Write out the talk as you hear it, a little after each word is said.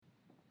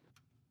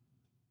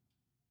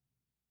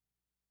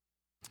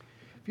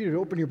If you'd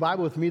open your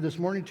Bible with me this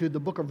morning to the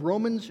book of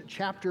Romans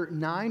chapter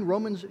 9.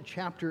 Romans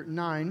chapter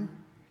 9.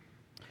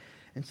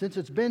 And since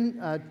it's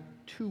been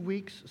 2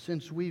 weeks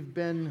since we've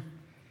been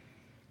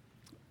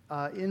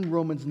in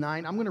Romans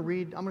 9, I'm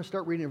going to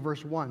start reading at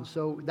verse 1.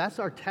 So that's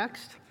our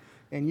text,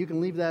 and you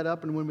can leave that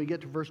up and when we get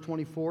to verse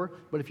 24.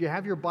 But if you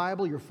have your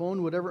Bible, your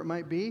phone, whatever it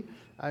might be,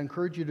 I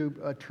encourage you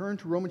to turn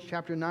to Romans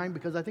chapter 9,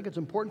 because I think it's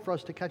important for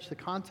us to catch the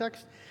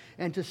context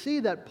and to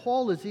see that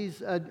Paul, as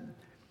he's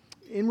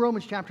in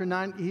Romans chapter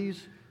 9,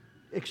 he's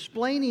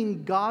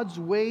explaining God's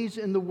ways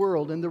in the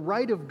world and the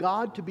right of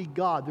God to be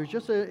God. There's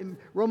just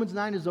Romans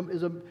 9 is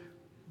a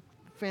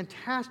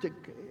fantastic,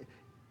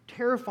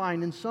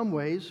 terrifying in some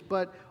ways,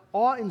 but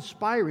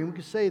awe-inspiring, we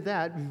could say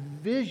that,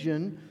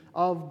 vision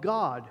of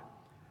God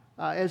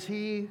as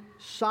He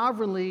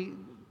sovereignly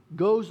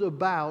goes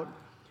about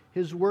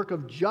His work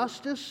of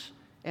justice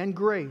and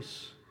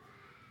grace.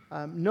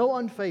 No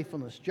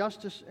unfaithfulness,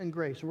 justice and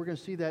grace. And we're going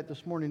to see that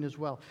this morning as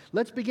well.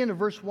 Let's begin at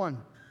verse 1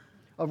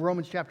 of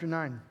Romans chapter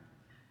 9.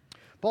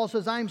 Paul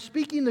says, I am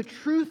speaking the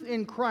truth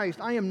in Christ.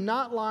 I am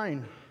not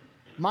lying.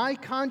 My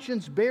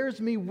conscience bears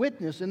me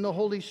witness in the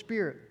Holy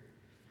Spirit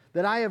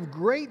that I have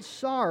great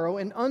sorrow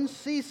and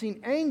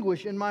unceasing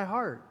anguish in my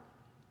heart.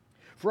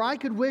 For I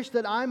could wish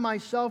that I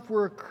myself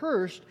were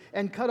accursed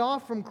and cut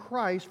off from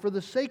Christ for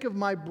the sake of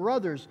my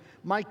brothers,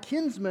 my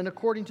kinsmen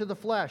according to the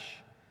flesh.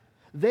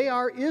 They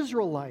are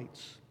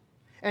Israelites,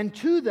 and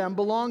to them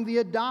belong the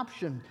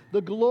adoption,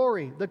 the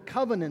glory, the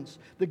covenants,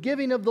 the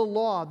giving of the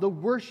law, the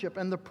worship,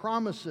 and the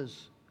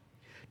promises.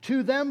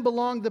 To them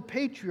belong the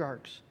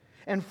patriarchs,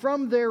 and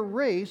from their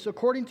race,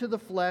 according to the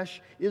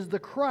flesh, is the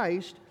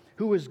Christ,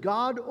 who is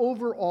God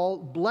over all,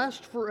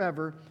 blessed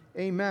forever.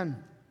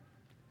 Amen.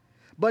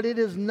 But it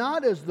is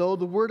not as though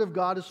the word of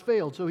God has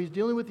failed. So he's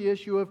dealing with the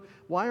issue of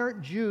why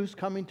aren't Jews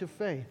coming to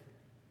faith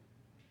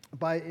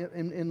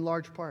in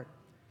large part.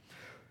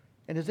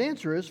 And his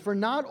answer is, for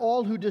not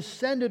all who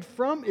descended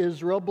from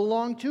Israel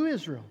belong to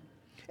Israel.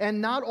 And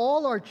not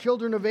all are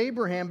children of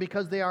Abraham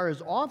because they are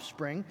his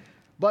offspring,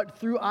 but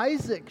through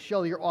Isaac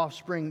shall your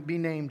offspring be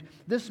named.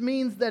 This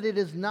means that it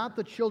is not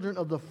the children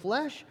of the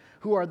flesh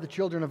who are the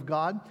children of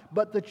God,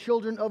 but the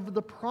children of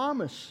the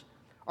promise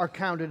are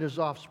counted as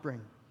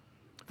offspring.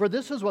 For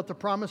this is what the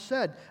promise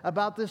said,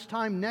 about this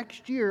time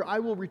next year I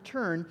will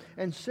return,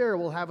 and Sarah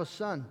will have a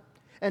son.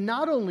 And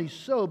not only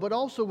so, but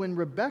also when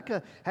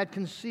Rebekah had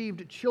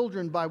conceived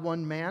children by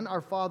one man,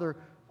 our father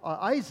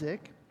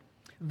Isaac,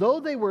 though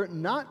they were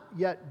not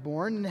yet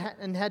born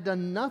and had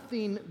done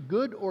nothing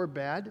good or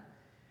bad,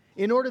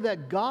 in order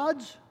that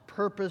God's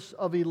purpose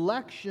of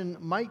election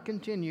might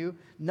continue,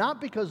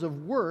 not because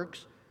of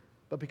works,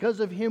 but because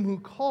of him who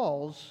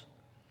calls,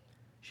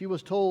 she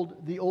was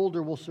told, the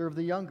older will serve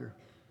the younger.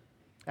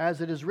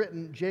 As it is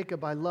written,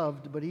 Jacob I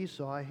loved, but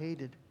Esau I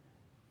hated.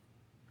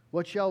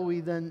 What shall we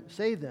then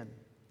say then?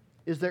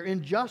 Is there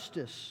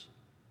injustice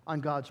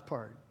on God's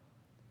part?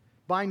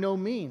 By no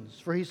means.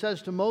 For he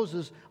says to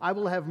Moses, I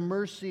will have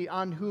mercy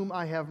on whom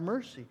I have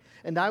mercy,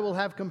 and I will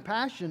have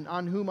compassion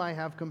on whom I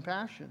have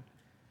compassion.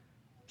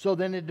 So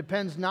then it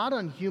depends not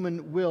on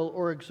human will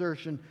or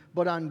exertion,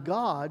 but on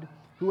God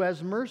who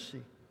has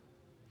mercy.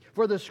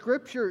 For the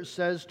Scripture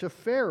says to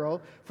Pharaoh,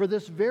 for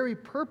this very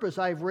purpose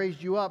I have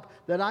raised you up,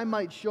 that I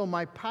might show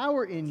my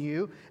power in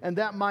you, and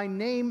that my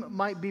name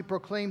might be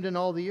proclaimed in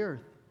all the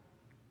earth.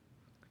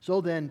 So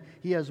then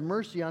he has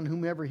mercy on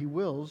whomever he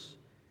wills,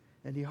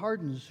 and he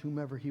hardens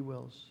whomever he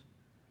wills.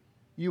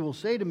 You will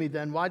say to me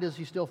then, why does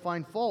he still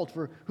find fault?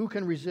 For who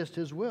can resist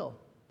his will?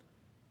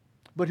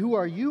 But who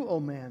are you, O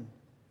man,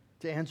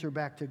 to answer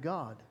back to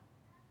God?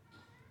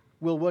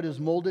 Will what is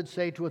molded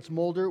say to its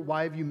molder,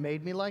 why have you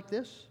made me like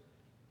this?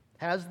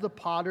 Has the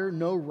potter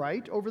no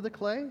right over the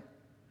clay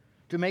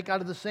to make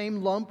out of the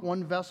same lump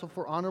one vessel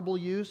for honorable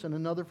use and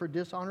another for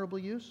dishonorable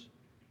use?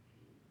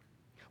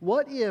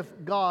 What if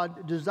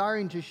God,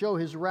 desiring to show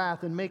his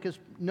wrath and make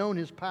known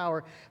his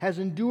power, has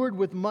endured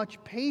with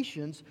much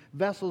patience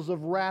vessels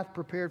of wrath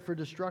prepared for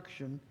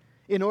destruction,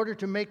 in order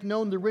to make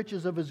known the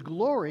riches of his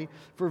glory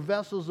for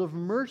vessels of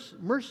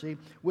mercy,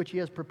 which he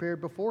has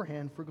prepared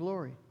beforehand for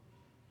glory?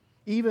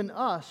 Even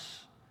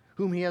us,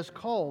 whom he has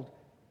called,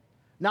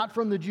 not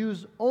from the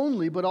Jews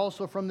only, but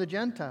also from the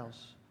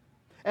Gentiles.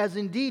 As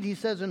indeed he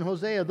says in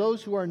Hosea,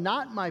 those who are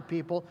not my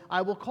people,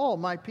 I will call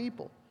my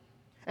people.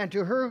 And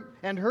to her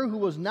who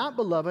was not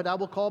beloved, I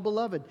will call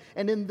beloved.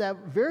 And in that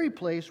very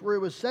place where it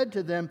was said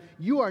to them,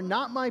 you are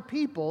not my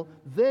people,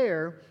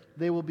 there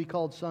they will be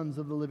called sons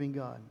of the living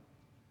God.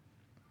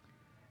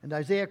 And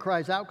Isaiah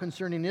cries out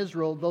concerning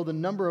Israel, though the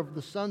number of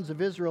the sons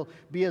of Israel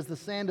be as the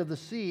sand of the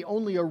sea,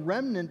 only a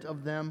remnant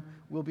of them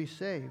will be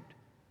saved.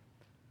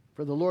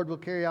 For the Lord will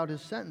carry out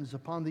his sentence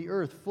upon the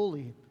earth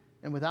fully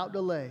and without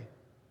delay.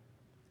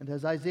 And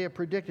as Isaiah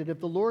predicted, if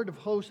the Lord of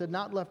hosts had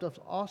not left us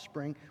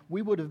offspring,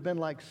 we would have been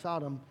like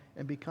Sodom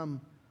and become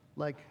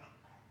like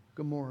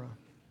Gomorrah.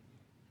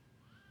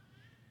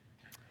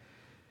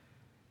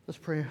 Let's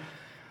pray.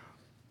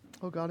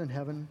 Oh God in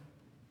heaven,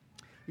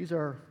 these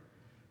are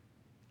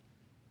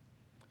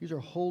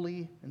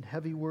holy and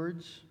heavy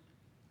words.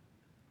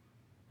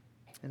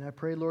 And I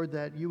pray, Lord,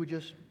 that you would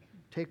just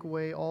take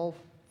away all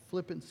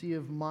flippancy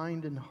of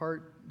mind and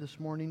heart this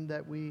morning,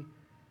 that we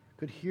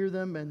could hear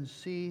them and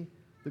see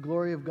the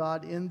glory of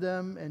God in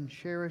them and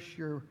cherish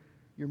your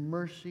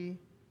mercy.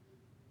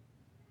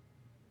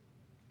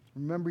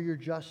 Remember your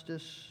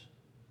justice.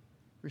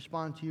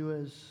 Respond to you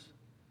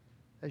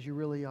as you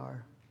really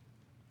are.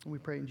 And we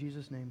pray in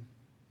Jesus' name.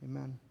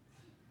 Amen.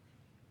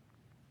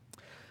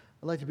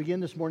 I'd like to begin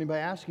this morning by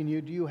asking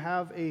you, do you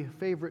have a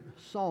favorite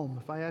psalm?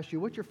 If I ask you,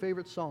 what's your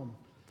favorite psalm?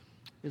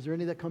 Is there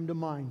any that come to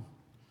mind?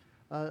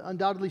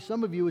 Undoubtedly,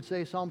 some of you would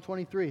say Psalm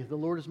 23, the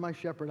Lord is my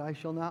shepherd, I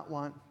shall not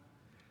want.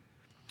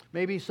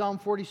 Maybe Psalm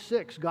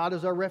 46, God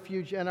is our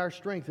refuge and our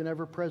strength, an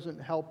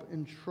ever-present help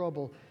in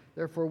trouble.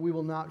 Therefore, we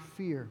will not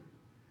fear.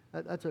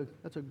 That's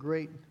a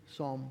great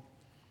psalm.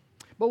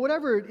 But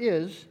whatever it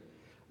is,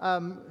 I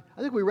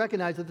think we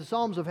recognize that the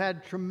Psalms have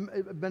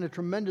been a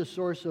tremendous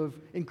source of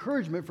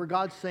encouragement for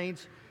God's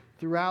saints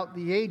throughout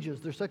the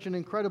ages. They're such an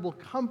incredible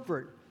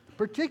comfort,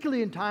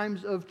 particularly in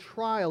times of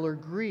trial or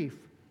grief.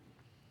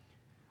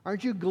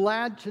 Aren't you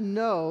glad to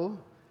know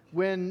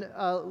when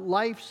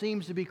life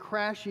seems to be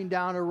crashing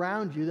down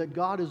around you that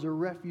God is a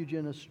refuge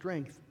and a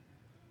strength,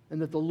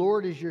 and that the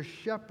Lord is your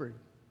shepherd?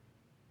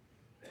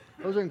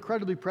 Those are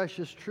incredibly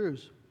precious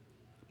truths.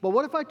 But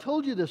what if I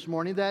told you this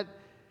morning that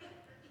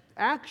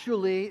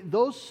actually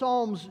those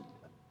psalms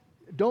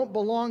don't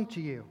belong to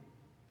you?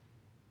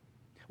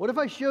 What if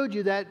I showed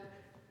you that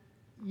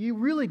you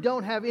really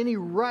don't have any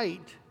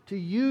right to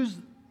use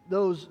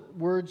those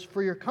words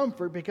for your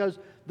comfort because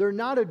they're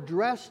not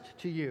addressed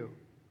to you?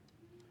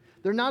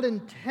 They're not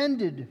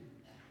intended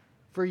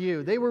for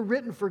you. They were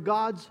written for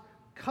God's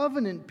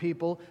covenant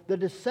people, the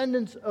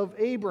descendants of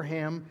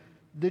Abraham,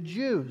 the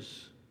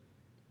Jews.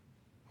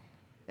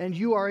 And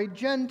you are a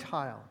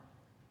Gentile.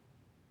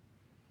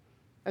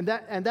 And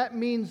that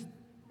means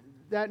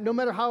that no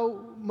matter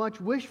how much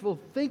wishful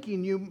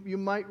thinking you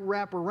might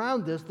wrap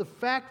around this, the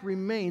fact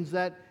remains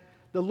that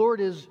the Lord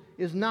is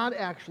not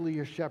actually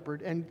your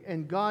shepherd,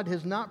 and God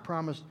has not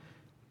promised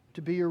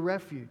to be your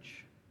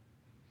refuge.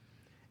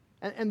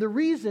 And the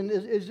reason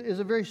is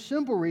a very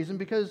simple reason,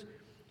 because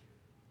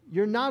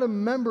you're not a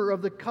member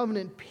of the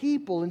covenant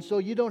people, and so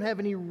you don't have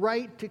any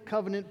right to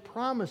covenant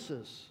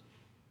promises.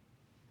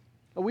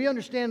 We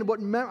understand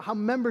how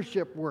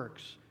membership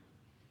works.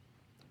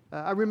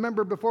 I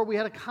remember before we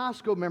had a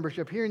Costco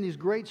membership, hearing these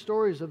great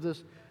stories of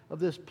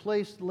this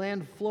place,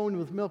 land flowing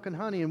with milk and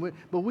honey,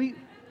 but we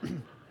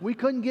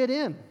couldn't get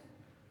in.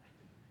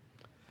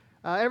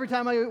 Every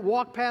time I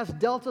walk past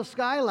Delta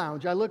Sky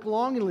Lounge, I look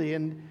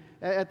longingly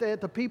at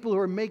the people who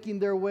are making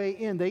their way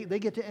in. They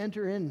get to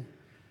enter in,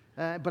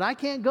 but I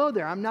can't go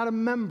there. I'm not a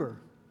member.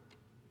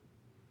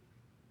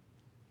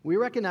 We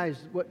recognize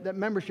that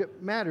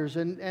membership matters,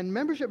 and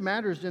membership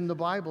matters in the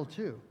Bible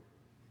too.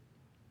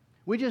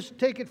 We just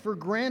take it for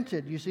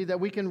granted, you see, that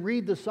we can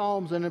read the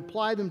Psalms and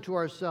apply them to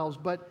ourselves.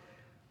 But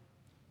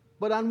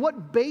on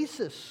what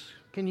basis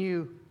can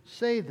you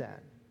say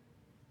that?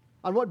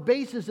 On what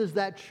basis is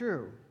that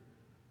true?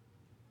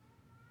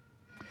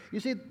 You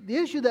see, the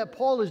issue that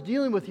Paul is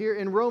dealing with here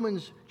in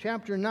Romans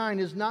chapter 9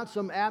 is not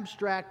some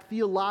abstract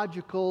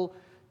theological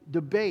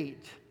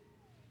debate.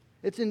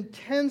 It's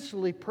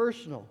intensely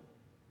personal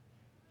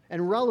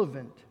and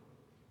relevant.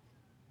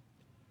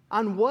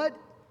 On what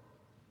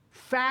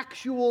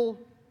factual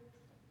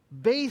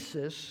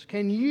basis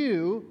can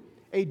you,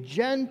 a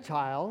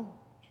Gentile,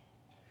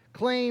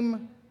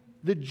 claim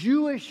the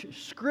Jewish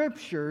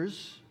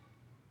scriptures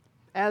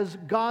as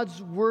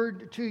God's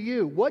word to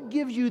you? What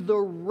gives you the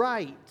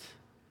right,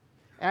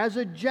 as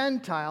a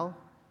Gentile,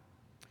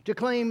 to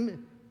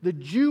claim the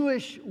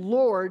Jewish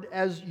Lord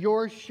as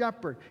your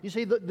shepherd? You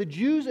see, the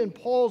Jews in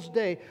Paul's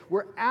day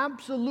were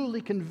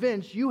absolutely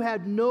convinced you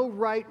had no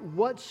right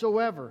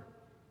whatsoever.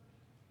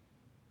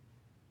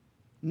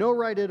 No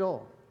right at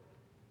all.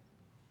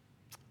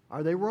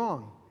 Are they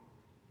wrong?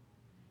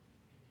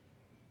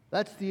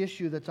 That's the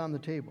issue that's on the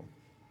table.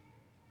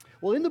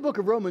 Well, in the book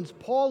of Romans,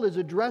 Paul is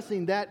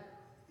addressing that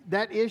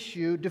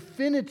issue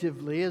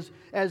definitively,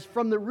 as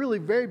from the really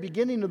very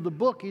beginning of the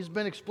book, he's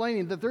been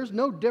explaining that there's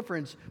no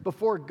difference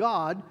before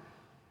God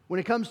when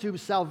it comes to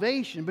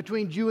salvation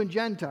between Jew and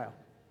Gentile.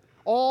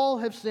 All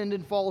have sinned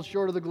and fall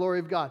short of the glory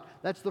of God.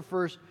 That's the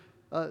first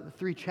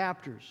 3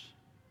 chapters.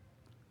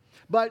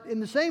 But in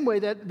the same way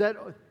that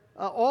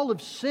all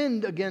have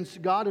sinned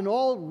against God and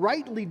all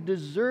rightly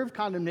deserve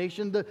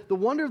condemnation, the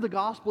wonder of the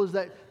gospel is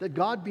that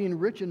God, being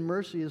rich in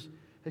mercy,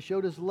 has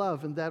showed his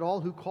love, and that all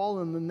who call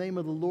on the name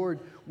of the Lord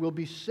will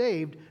be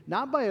saved,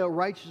 not by a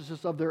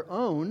righteousness of their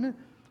own,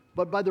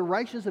 but by the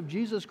righteousness of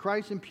Jesus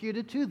Christ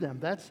imputed to them.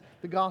 That's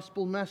the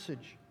gospel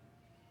message.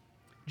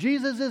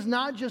 Jesus is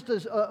not just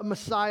a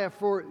Messiah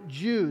for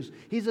Jews.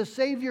 He's a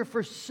Savior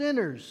for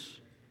sinners.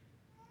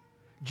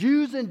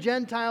 Jews and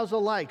Gentiles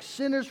alike,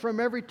 sinners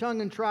from every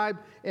tongue and tribe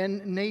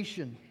and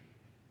nation.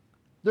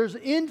 There's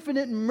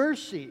infinite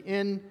mercy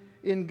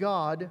in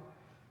God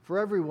for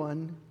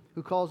everyone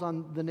who calls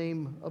on the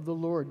name of the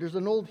Lord. There's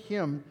an old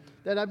hymn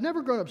that I've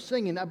never grown up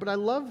singing, but I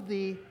love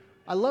the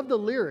I love the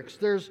lyrics.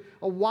 There's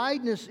a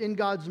wideness in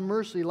God's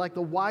mercy like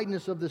the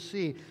wideness of the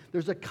sea.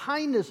 There's a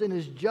kindness in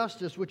His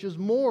justice which is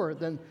more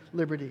than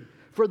liberty.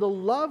 For the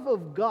love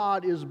of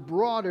God is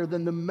broader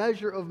than the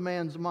measure of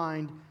man's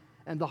mind,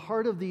 and the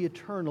heart of the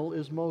eternal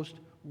is most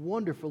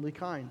wonderfully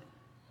kind.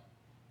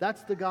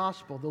 That's the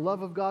gospel. The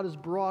love of God is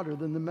broader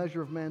than the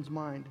measure of man's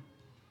mind,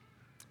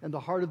 and the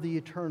heart of the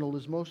eternal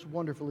is most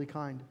wonderfully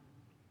kind.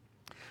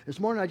 This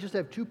morning I just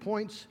have 2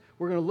 points.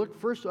 We're going to look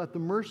first at the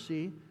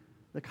mercy,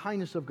 the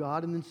kindness of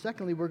God, and then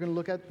secondly we're going to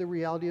look at the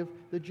reality of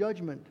the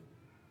judgment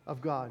of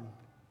God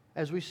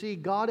as we see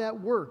God at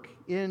work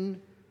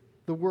in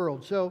the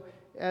world. So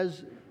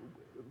as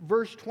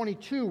verse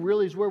 22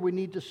 really is where we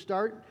need to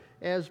start,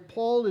 as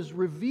Paul is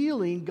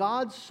revealing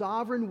God's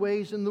sovereign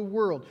ways in the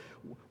world.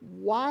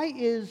 Why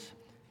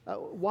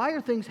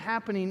are things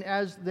happening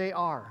as they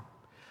are?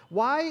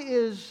 Why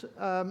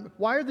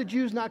are the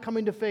Jews not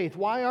coming to faith?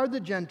 Why are the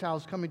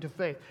Gentiles coming to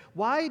faith?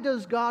 Why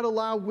does God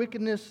allow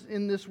wickedness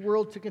in this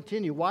world to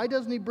continue? Why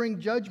doesn't He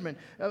bring judgment?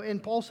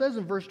 And Paul says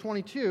in verse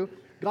 22,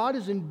 God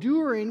is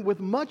enduring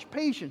with much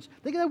patience.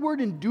 Think of that word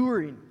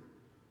enduring.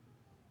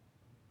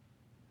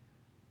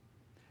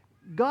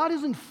 God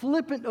isn't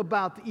flippant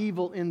about the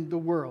evil in the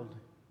world.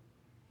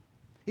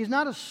 He's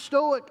not a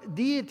stoic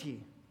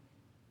deity.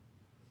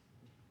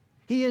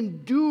 He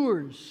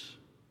endures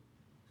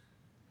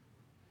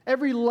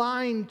every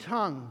lying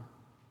tongue,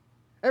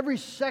 every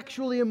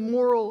sexually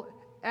immoral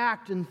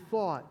act and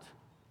thought,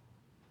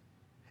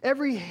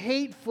 every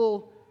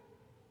hateful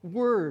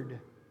word,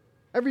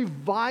 every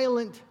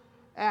violent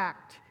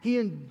act. He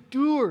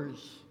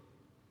endures.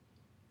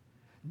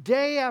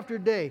 Day after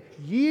day,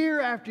 year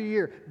after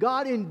year,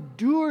 God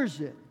endures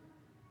it.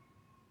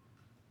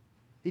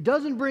 He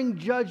doesn't bring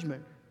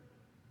judgment.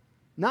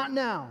 Not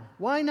now.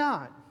 Why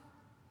not?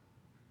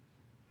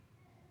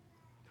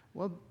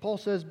 Well, Paul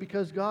says,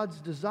 because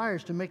God's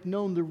desires to make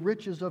known the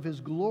riches of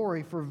His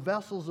glory for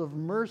vessels of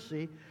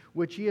mercy,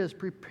 which He has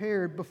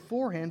prepared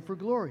beforehand for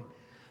glory.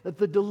 That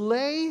the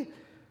delay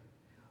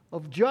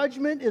of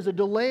judgment is a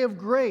delay of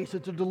grace.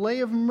 It's a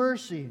delay of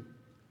mercy.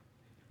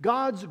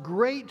 God's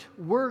great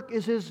work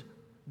is His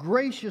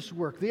gracious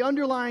work. The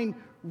underlying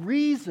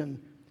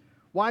reason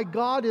why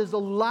God is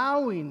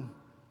allowing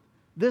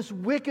this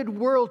wicked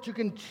world to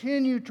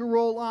continue to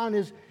roll on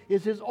is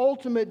His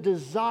ultimate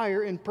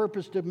desire and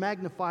purpose to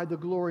magnify the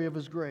glory of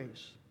His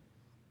grace.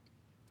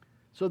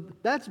 So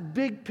that's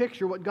big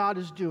picture what God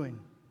is doing.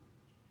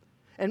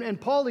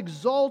 And Paul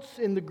exalts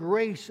in the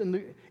grace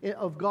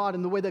of God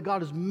in the way that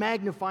God is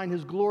magnifying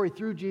His glory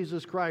through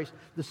Jesus Christ,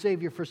 the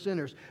Savior for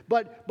sinners.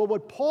 But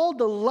what Paul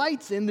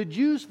delights in, the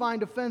Jews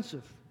find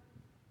offensive.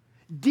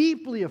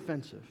 Deeply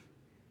offensive.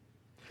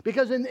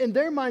 Because in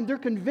their mind, they're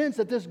convinced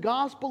that this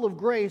gospel of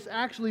grace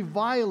actually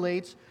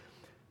violates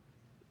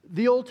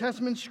the Old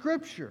Testament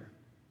Scripture.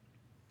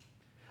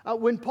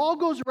 When Paul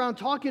goes around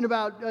talking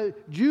about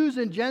Jews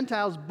and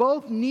Gentiles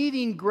both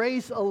needing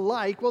grace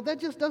alike, well, that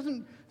just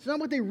doesn't, it's not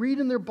what they read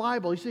in their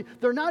Bible. You see,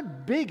 they're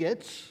not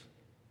bigots.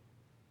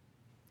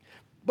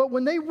 But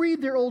when they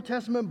read their Old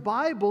Testament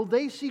Bible,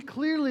 they see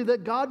clearly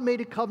that God made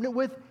a covenant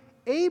with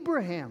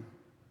Abraham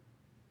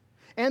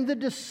and the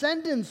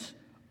descendants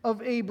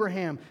of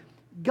Abraham.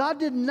 God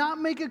did not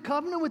make a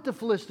covenant with the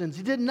Philistines.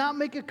 He did not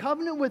make a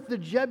covenant with the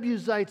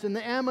Jebusites and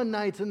the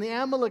Ammonites and the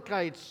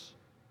Amalekites.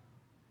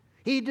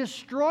 He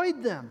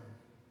destroyed them.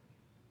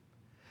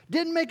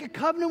 Didn't make a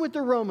covenant with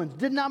the Romans.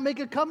 Did not make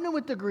a covenant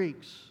with the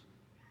Greeks.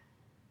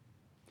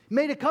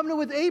 Made a covenant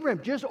with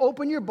Abraham. Just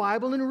open your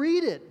Bible and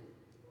read it.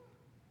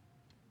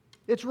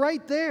 It's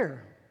right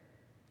there.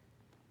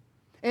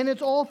 And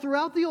it's all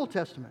throughout the Old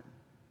Testament.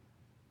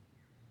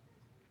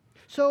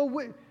 So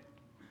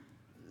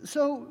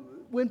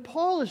when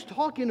Paul is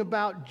talking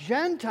about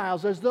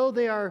Gentiles as though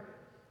they are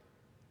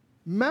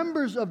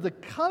members of the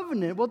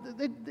covenant, well,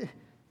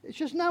 it's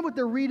just not what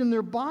they read in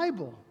their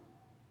Bible.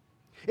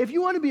 If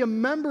you want to be a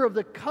member of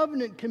the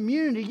covenant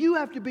community, you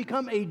have to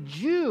become a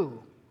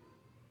Jew.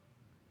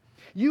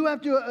 You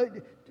have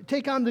to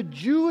take on the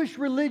Jewish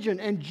religion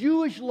and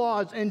Jewish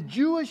laws and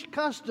Jewish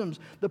customs.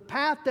 The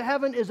path to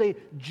heaven is a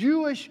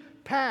Jewish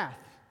path.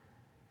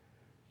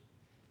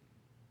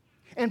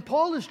 And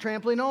Paul is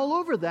trampling all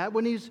over that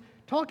when he's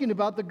talking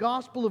about the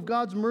gospel of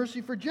God's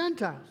mercy for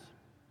Gentiles.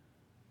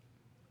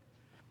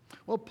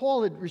 Well,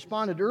 Paul had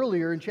responded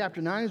earlier in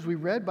chapter 9, as we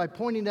read, by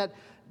pointing that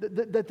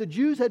the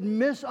Jews had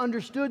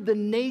misunderstood the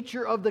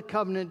nature of the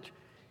covenant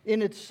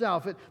in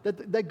itself.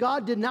 That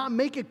God did not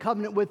make a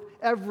covenant with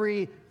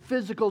every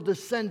physical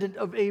descendant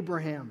of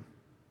Abraham.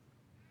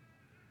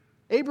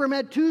 Abraham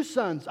had two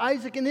sons,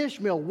 Isaac and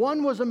Ishmael.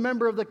 One was a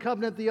member of the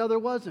covenant, the other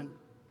wasn't.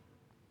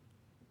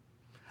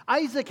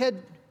 Isaac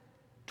had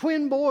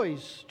twin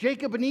boys,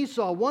 Jacob and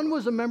Esau. One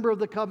was a member of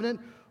the covenant,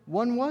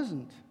 one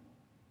wasn't.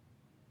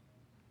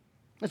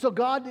 And so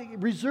God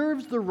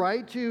reserves the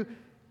right to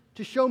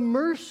show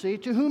mercy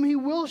to whom He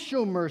will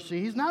show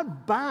mercy. He's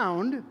not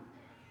bound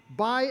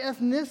by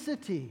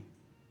ethnicity.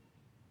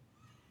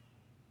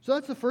 So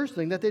that's the first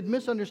thing, that they'd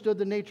misunderstood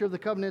the nature of the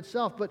covenant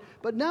itself.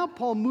 But now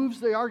Paul moves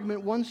the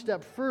argument one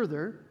step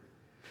further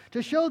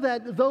To show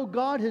that though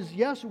God has,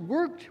 yes,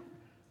 worked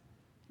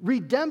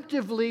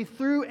redemptively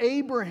through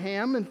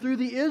Abraham and through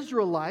the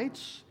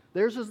Israelites,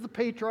 theirs is the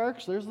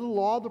patriarchs, there's the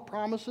law, the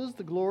promises,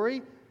 the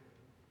glory.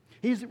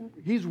 He's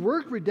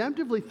worked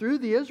redemptively through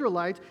the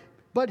Israelites,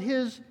 but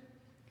his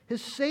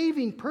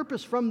saving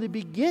purpose from the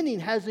beginning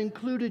has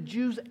included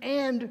Jews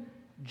and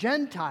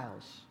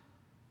Gentiles.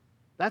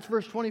 That's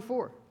verse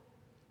 24.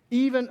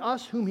 Even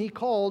us whom he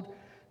called,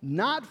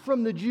 not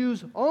from the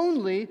Jews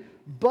only,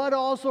 but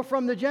also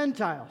from the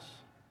Gentiles.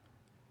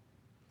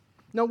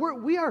 Now,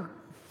 we are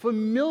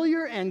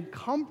familiar and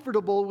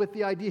comfortable with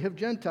the idea of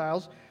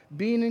Gentiles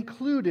being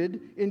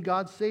included in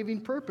God's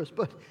saving purpose.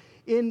 But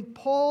in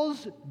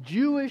Paul's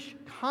Jewish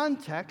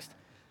context,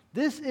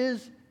 this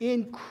is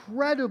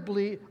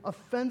incredibly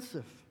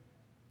offensive.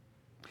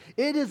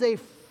 It is a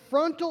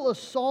frontal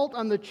assault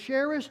on the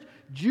cherished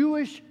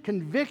Jewish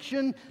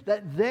conviction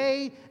that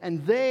they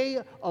and they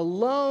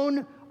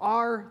alone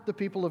are the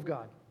people of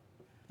God.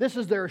 This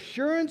is their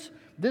assurance.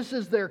 This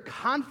is their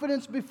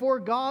confidence before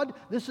God.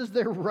 This is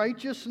their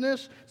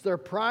righteousness. It's their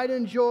pride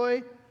and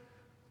joy.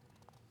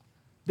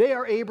 They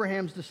are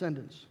Abraham's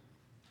descendants.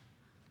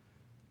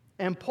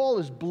 And Paul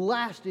is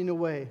blasting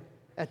away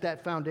at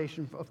that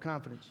foundation of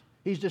confidence.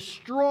 He's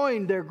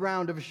destroying their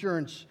ground of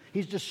assurance.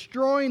 He's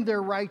destroying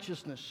their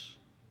righteousness.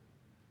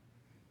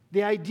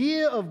 The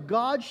idea of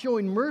God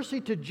showing mercy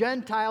to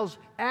Gentiles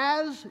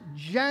as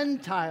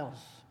Gentiles.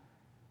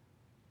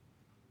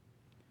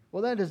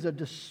 Well, that is a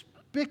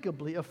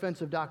despicably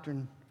offensive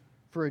doctrine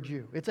for a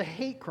Jew. It's a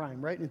hate crime,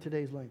 right, in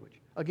today's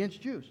language,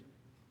 against Jews.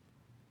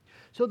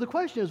 So the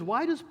question is,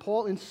 why does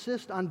Paul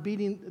insist on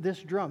beating this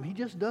drum? He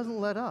just doesn't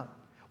let up.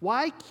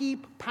 Why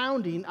keep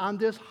pounding on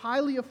this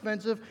highly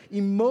offensive,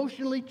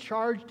 emotionally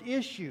charged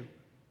issue?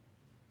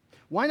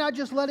 Why not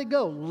just let it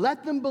go?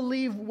 Let them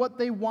believe what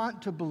they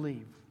want to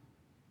believe.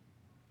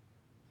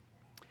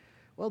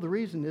 Well, the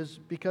reason is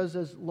because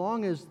as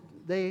long as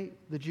the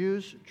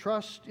Jews,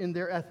 trust in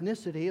their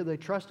ethnicity, or they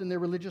trust in their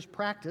religious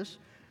practice,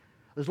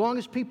 as long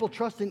as people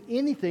trust in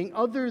anything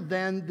other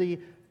than the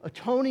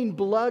atoning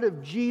blood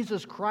of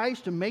Jesus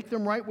Christ to make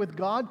them right with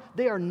God,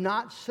 they are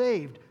not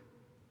saved.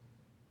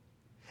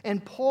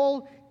 And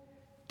Paul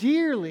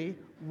dearly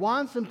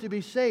wants them to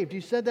be saved. He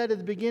said that at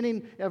the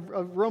beginning of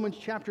Romans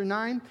chapter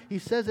 9. He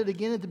says it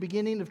again at the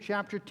beginning of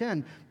chapter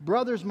 10.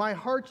 Brothers, my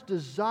heart's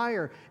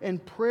desire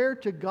and prayer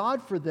to God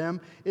for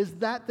them is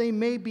that they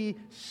may be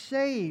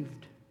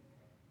saved.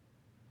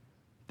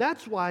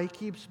 That's why he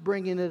keeps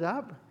bringing it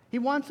up. He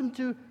wants them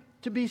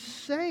to be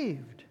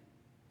saved.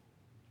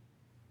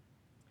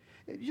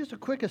 Just a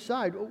quick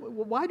aside,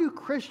 why do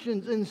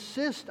Christians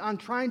insist on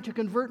trying to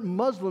convert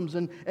Muslims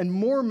and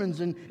Mormons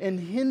and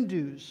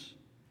Hindus?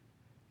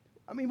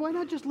 I mean, why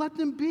not just let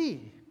them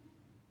be?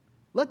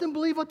 Let them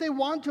believe what they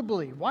want to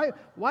believe. Why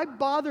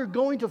bother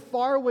going to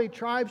faraway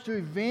tribes to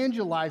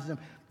evangelize them?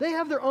 They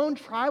have their own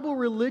tribal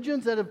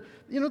religions that have,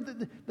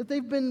 that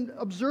they've been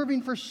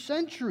observing for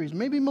centuries,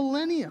 maybe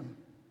millennium.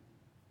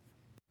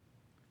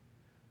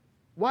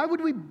 Why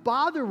would we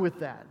bother with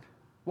that?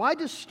 Why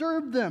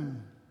disturb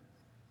them?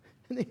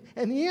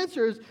 And the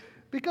answer is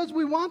because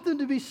we want them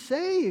to be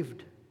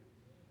saved.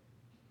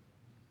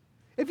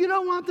 If you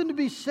don't want them to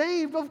be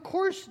saved, of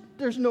course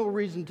there's no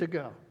reason to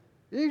go.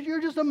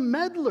 You're just a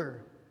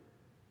meddler.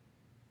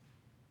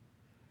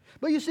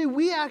 But you see,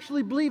 we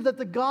actually believe that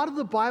the God of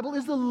the Bible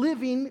is the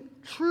living,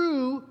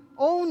 true,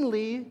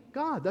 only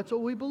God. That's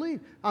what we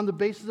believe on the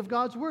basis of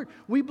God's Word.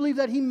 We believe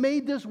that He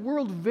made this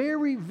world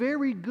very,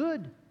 very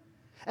good,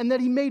 and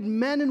that He made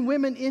men and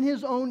women in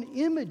His own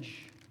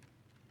image,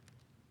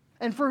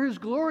 and for His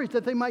glory,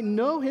 that they might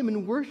know Him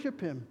and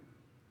worship Him.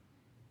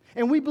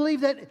 And we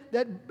believe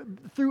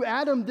that through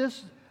Adam,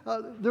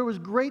 there was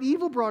great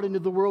evil brought into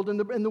the world, and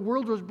the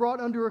world was brought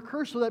under a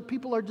curse so that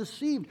people are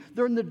deceived.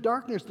 They're in the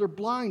darkness. They're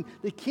blind.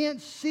 They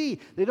can't see.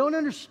 They don't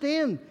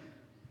understand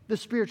the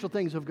spiritual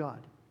things of God.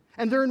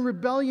 And they're in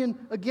rebellion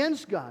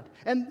against God.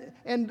 And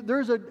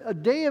there's a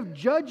day of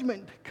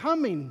judgment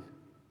coming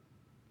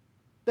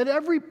that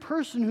every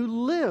person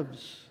who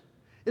lives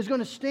is going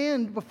to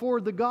stand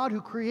before the God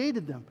who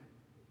created them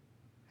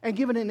and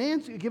give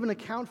an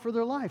account for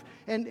their life.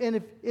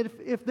 And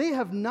if they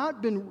have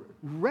not been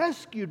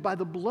rescued by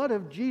the blood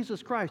of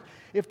Jesus Christ,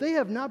 if they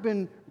have not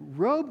been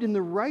robed in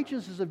the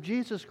righteousness of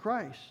Jesus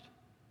Christ,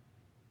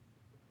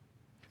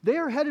 they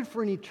are headed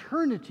for an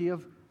eternity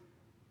of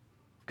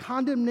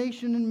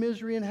condemnation and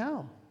misery in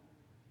hell.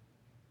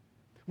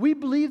 We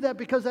believe that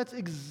because that's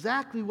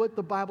exactly what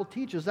the Bible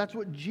teaches. That's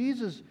what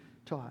Jesus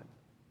taught.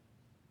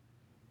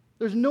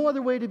 There's no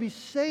other way to be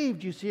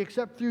saved, you see,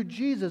 except through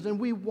Jesus. And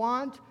we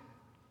want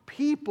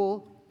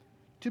people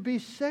to be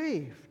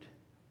saved.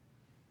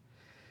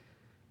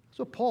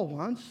 So Paul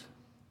wants.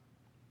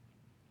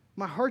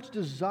 My heart's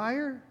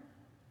desire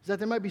is that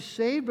they might be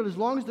saved, but as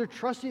long as they're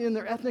trusting in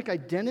their ethnic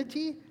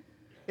identity,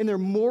 in their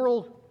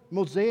moral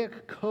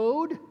Mosaic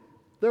code,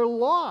 they're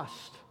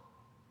lost.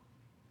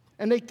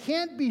 And they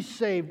can't be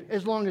saved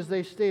as long as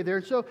they stay there.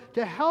 And so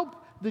to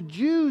help the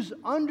Jews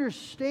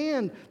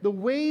understand the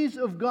ways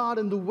of God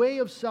and the way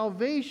of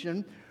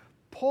salvation,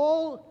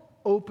 Paul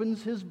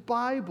opens his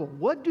Bible.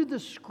 What do the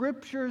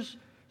Scriptures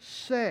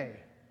say?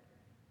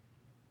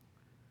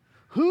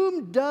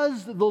 Whom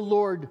does the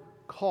Lord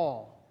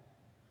call?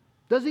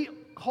 Does he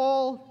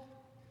call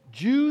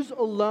Jews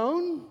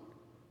alone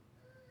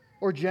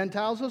or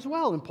Gentiles as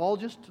well? And Paul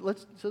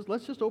says,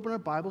 let's just open our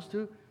Bibles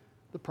to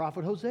the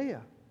prophet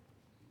Hosea.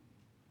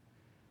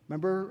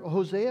 Remember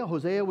Hosea?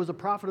 Hosea was a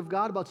prophet of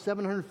God about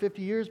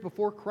 750 years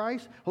before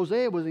Christ.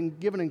 Hosea was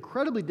given an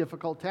incredibly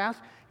difficult task.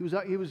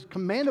 He was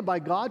commanded by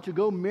God to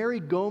go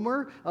marry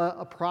Gomer,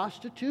 a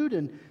prostitute,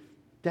 and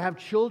to have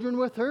children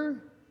with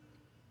her.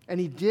 And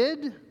he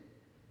did.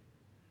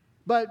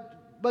 But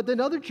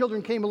then other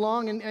children came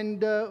along,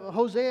 and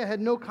Hosea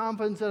had no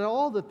confidence at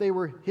all that they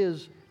were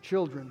his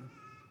children.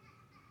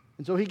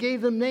 And so he gave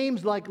them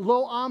names like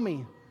Lo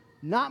Ami,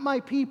 not my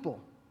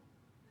people.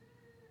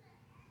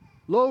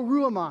 Lo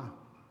Ruamah,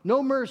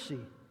 no mercy.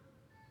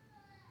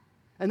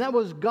 And that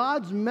was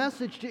God's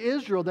message to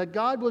Israel, that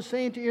God was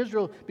saying to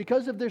Israel,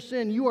 because of their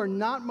sin, you are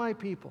not my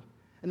people,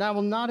 and I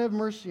will not have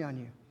mercy on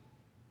you.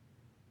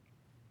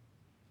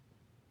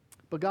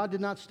 But God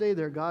did not stay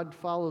there. God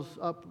follows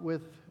up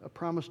with a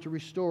promise to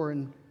restore,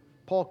 and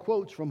Paul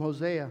quotes from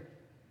Hosea,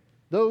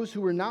 those who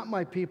were not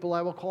my people,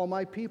 I will call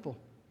my people.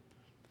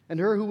 And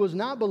her who was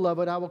not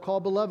beloved, I will call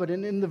beloved.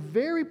 And in the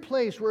very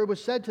place where it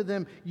was said to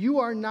them, you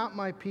are not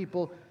my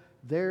people,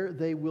 there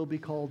they will be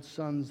called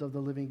sons of the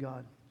living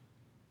God.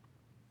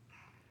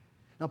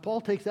 Now, Paul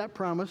takes that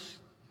promise,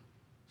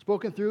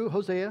 spoken through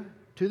Hosea,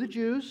 to the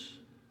Jews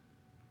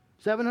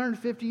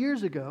 750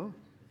 years ago,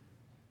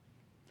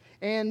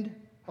 and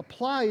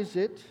applies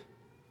it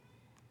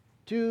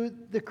to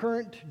the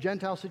current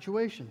Gentile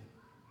situation.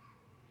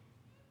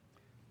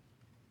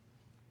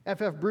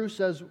 F.F. Bruce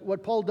says,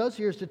 what Paul does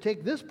here is to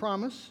take this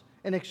promise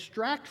and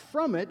extract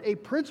from it a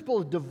principle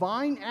of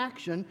divine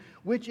action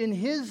which in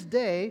his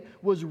day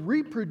was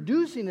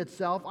reproducing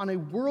itself on a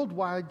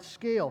worldwide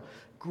scale.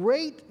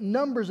 Great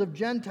numbers of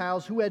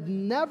Gentiles who had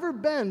never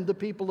been the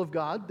people of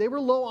God, they were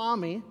Lo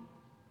Ami,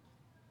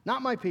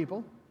 not my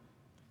people.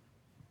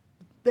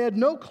 They had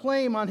no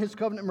claim on his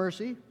covenant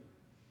mercy,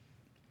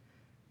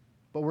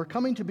 but were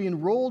coming to be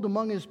enrolled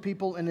among his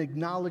people and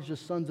acknowledged as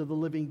sons of the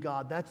living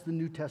God. That's the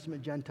New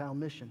Testament Gentile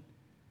mission.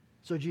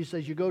 So Jesus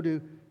says you go to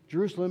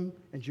Jerusalem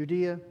and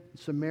Judea and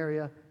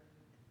Samaria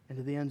and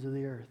to the ends of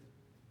the earth.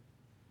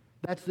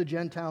 That's the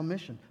Gentile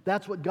mission.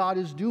 That's what God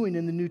is doing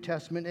in the New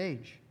Testament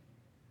age.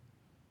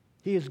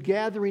 He is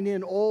gathering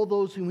in all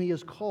those whom he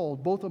has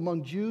called, both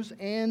among Jews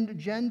and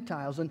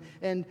Gentiles.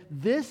 And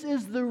this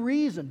is the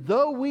reason,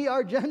 though we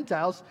are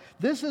Gentiles,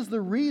 this is the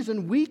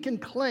reason we can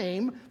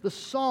claim the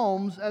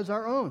Psalms as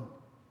our own.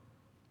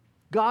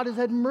 God has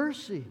had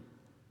mercy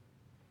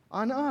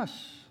on us.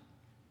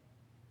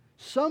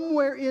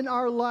 Somewhere in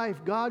our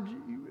life, God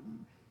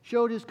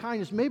showed his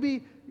kindness.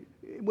 Maybe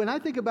when I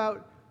think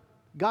about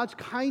God's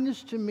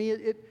kindness to me,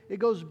 it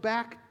goes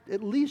back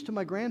at least to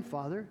my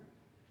grandfather,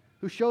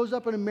 who shows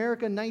up in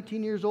America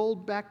 19 years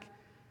old back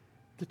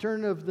at the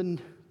turn of the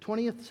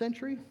 20th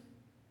century,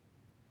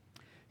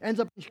 ends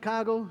up in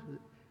Chicago,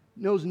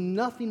 knows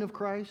nothing of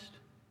Christ,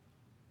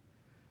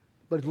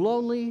 but is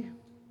lonely,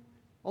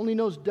 only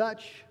knows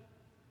Dutch,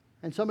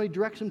 and somebody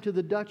directs him to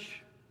the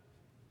Dutch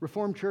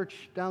Reformed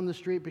church down the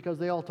street because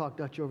they all talk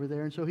Dutch over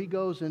there. And so he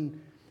goes and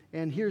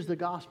hears the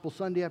gospel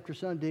Sunday after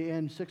Sunday,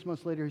 and 6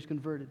 months later he's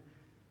converted.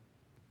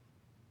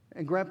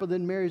 And Grandpa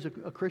then marries a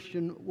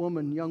Christian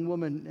woman, young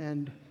woman,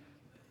 and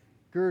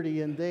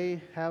Gertie, and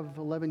they have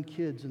 11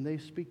 kids, and they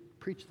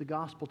preach the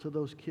gospel to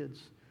those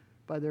kids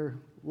by their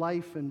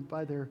life and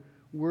by their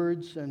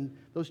words, and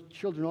those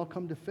children all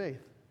come to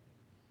faith.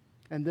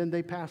 And then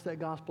they pass that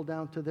gospel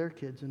down to their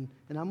kids, and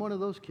I'm one of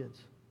those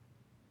kids.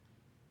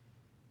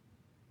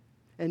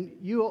 And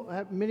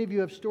many of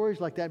you have stories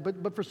like that,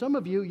 but for some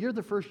of you, you're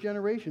the first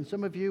generation.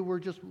 Some of you were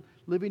just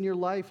living your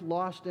life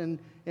lost and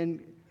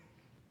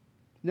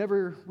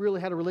never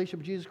really had a relationship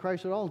with Jesus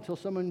Christ at all until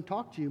someone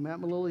talked to you. Matt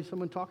Maloney,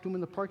 someone talked to him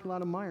in the parking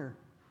lot of Meijer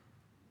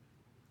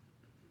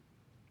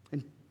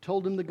and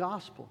told him the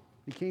gospel.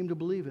 He came to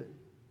believe it.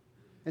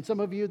 And some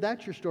of you,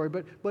 that's your story.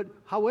 But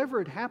however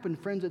it happened,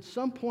 friends, at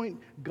some point,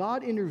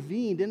 God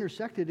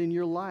intersected in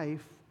your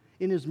life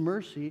in his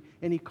mercy,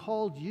 and he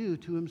called you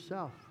to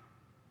himself.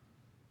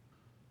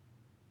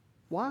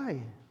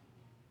 Why?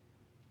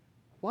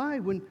 Why?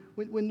 When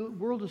the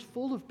world is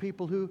full of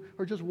people who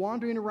are just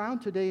wandering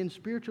around today in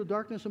spiritual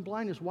darkness and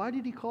blindness, why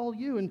did he call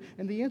you? And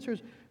the answer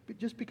is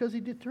just because he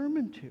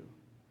determined to.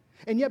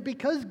 And yet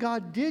because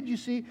God did, you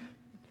see,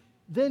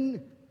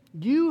 then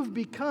you've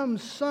become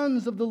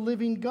sons of the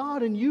living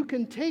God, and you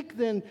can take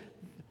then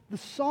the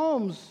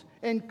Psalms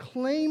and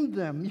claim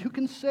them. You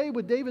can say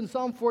with David in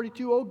Psalm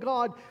 42, "Oh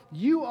God,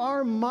 you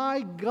are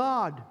my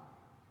God.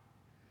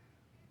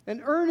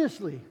 And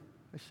earnestly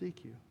I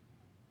seek you.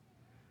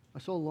 My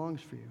soul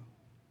longs for you."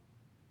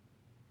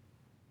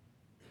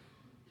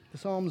 The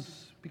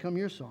Psalms become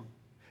your song.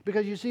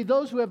 Because you see,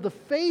 those who have the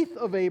faith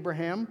of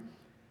Abraham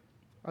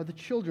are the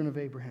children of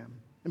Abraham.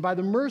 And by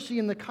the mercy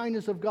and the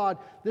kindness of God,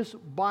 this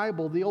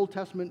Bible, the Old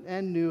Testament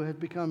and New, it's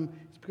become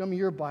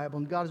your Bible,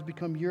 and God has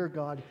become your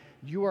God.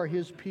 You are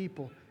His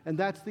people. And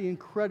that's the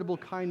incredible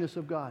kindness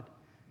of God.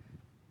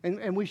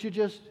 And we should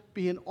just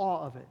be in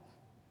awe of it.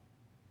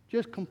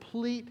 Just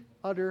complete,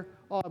 utter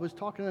awe. I was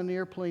talking on an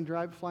airplane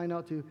flying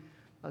out to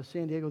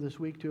San Diego this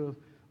week to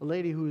a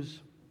lady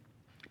who's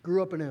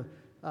grew up in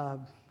a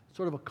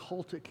sort of a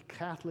cultic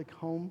Catholic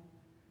home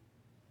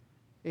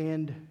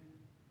and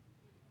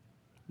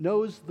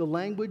knows the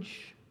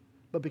language,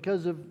 but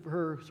because of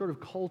her sort of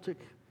cultic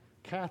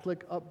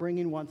Catholic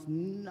upbringing, wants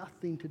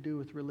nothing to do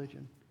with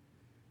religion.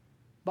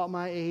 About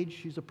my age,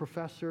 she's a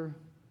professor,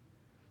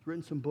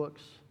 written some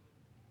books,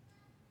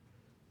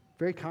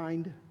 very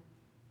kind,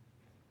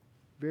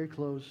 very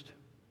closed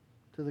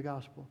to the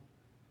gospel.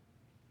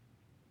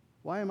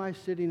 Why am I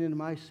sitting in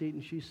my seat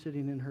and she's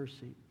sitting in her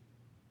seat?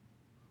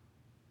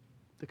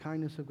 The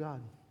kindness of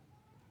God.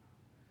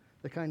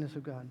 The kindness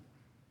of God.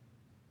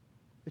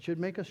 It should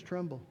make us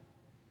tremble.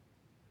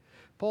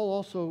 Paul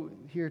also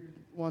here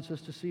wants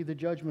us to see the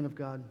judgment of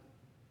God,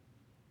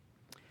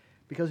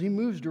 because he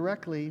moves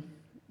directly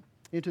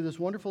into this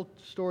wonderful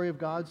story of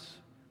God's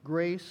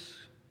grace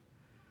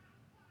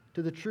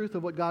to the truth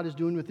of what God is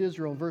doing with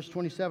Israel. In verse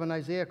 27,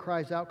 Isaiah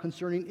cries out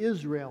concerning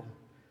Israel,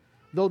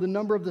 "Though the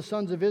number of the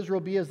sons of Israel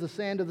be as the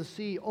sand of the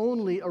sea,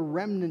 only a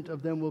remnant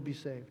of them will be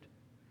saved.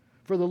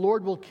 For the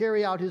Lord will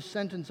carry out His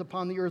sentence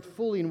upon the earth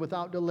fully and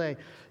without delay."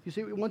 You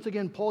see, once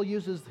again, Paul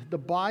uses the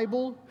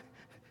Bible,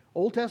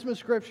 Old Testament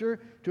Scripture,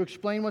 to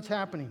explain what's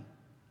happening.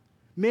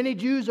 Many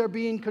Jews are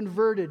being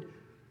converted.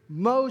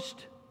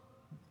 Most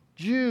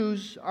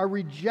Jews are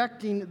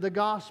rejecting the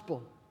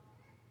gospel.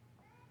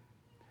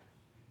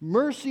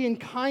 Mercy and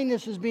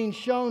kindness is being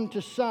shown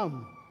to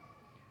some.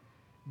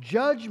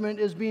 Judgment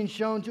is being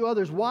shown to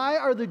others. Why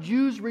are the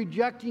Jews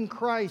rejecting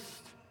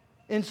Christ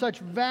in such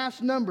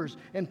vast numbers?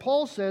 And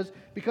Paul says,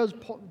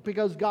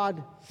 because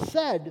God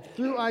said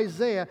through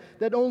Isaiah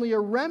that only a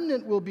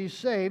remnant will be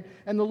saved,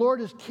 and the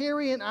Lord is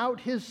carrying out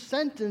His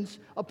sentence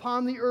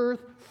upon the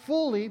earth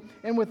fully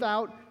and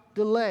without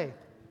delay.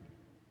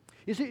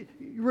 You see,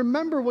 you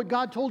remember what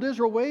God told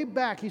Israel way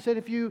back. He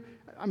said,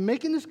 I'm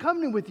making this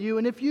covenant with you,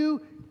 and if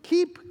you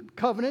keep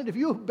covenant, if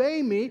you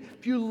obey me,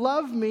 if you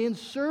love me and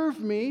serve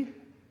me,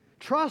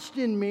 trust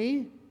in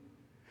me,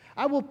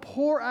 I will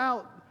pour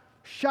out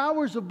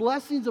showers of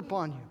blessings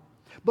upon you.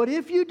 But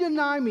if you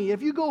deny me,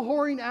 if you go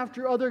whoring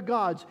after other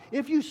gods,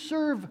 if you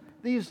serve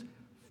these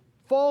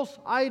false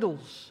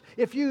idols,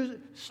 if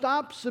you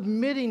stop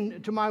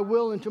submitting to my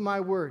will and to my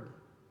word,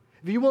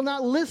 if you will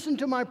not listen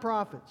to my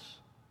prophets,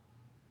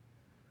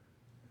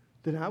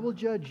 then I will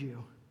judge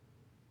you.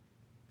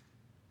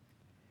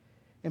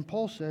 And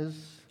Paul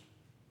says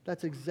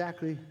that's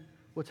exactly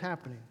what's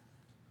happening.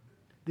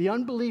 The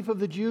unbelief of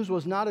the Jews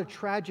was not a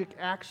tragic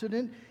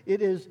accident.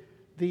 It is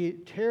the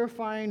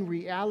terrifying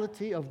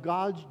reality of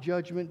God's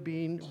judgment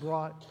being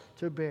brought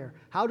to bear.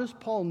 How does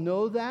Paul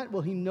know that?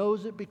 Well, he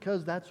knows it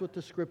because that's what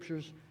the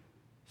Scriptures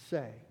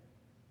say.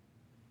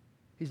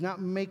 He's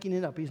not making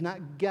it up. He's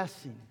not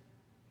guessing.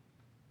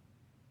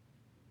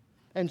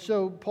 And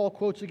so Paul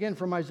quotes again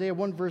from Isaiah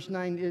 1 verse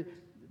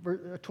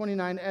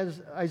 29,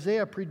 as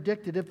Isaiah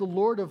predicted, if the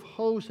Lord of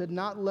hosts had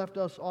not left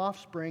us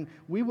offspring,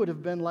 we would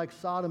have been like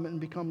Sodom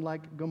and become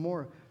like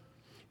Gomorrah.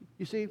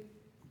 You see,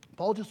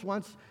 Paul just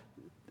wants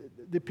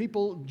the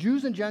people,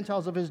 Jews and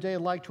Gentiles of his day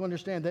alike, to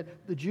understand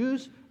that the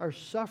Jews are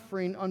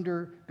suffering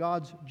under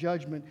God's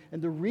judgment.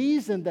 And the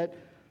reason that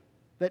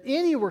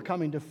any were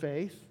coming to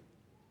faith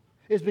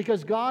is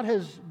because God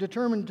has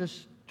determined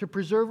to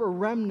preserve a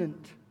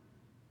remnant.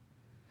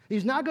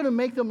 He's not going to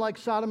make them like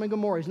Sodom and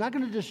Gomorrah. He's not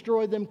going to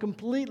destroy them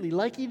completely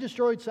like He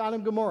destroyed Sodom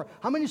and Gomorrah.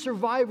 How many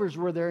survivors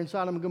were there in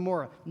Sodom and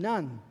Gomorrah?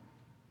 None.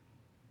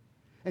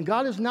 And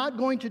God is not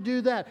going to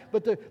do that.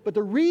 But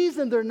the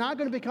reason they're not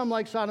going to become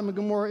like Sodom and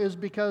Gomorrah is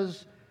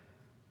because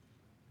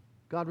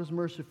God was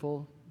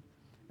merciful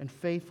and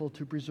faithful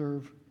to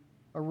preserve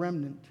a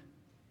remnant.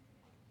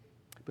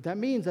 But that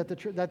means that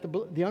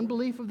the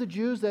unbelief of the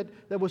Jews that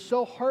was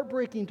so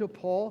heartbreaking to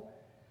Paul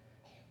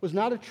was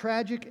not a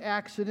tragic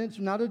accident,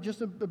 not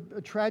just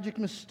a tragic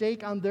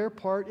mistake on their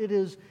part. It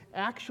is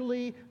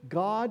actually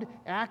God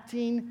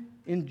acting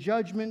in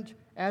judgment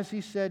as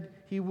He said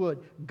He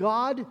would.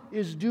 God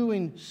is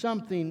doing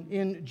something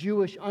in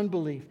Jewish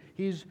unbelief.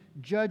 He's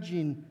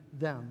judging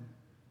them.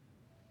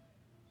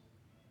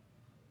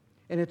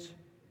 And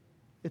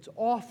it's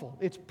awful.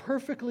 It's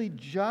perfectly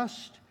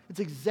just.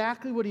 It's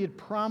exactly what He had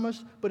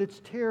promised, but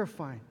it's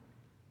terrifying.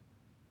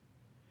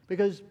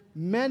 Because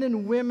men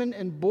and women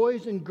and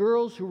boys and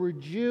girls who were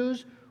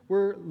Jews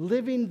were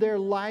living their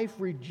life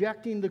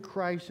rejecting the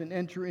Christ and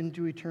enter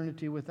into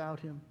eternity without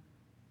Him.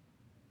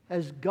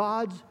 As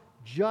God's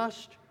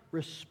just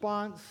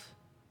response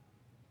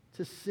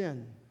to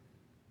sin.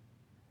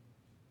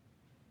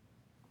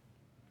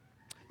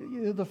 You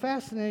know, the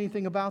fascinating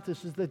thing about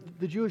this is that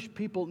the Jewish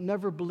people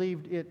never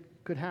believed it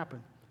could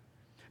happen.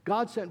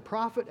 God sent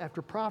prophet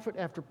after prophet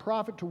after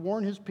prophet to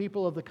warn His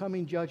people of the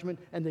coming judgment,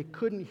 and they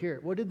couldn't hear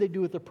it. What did they do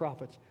with the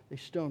prophets? They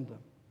stoned them.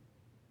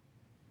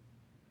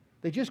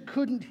 They just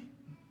couldn't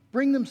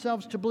bring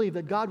themselves to believe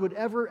that God would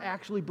ever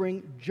actually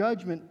bring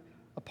judgment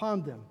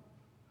upon them.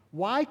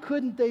 Why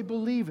couldn't they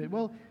believe it?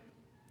 Well,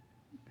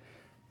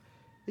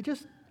 they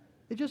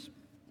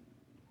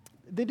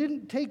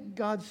didn't take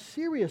God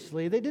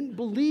seriously. They didn't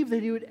believe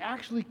that He would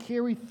actually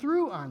carry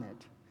through on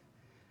it.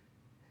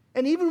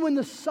 And even when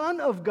the Son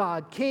of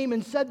God came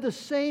and said the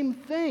same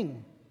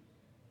thing,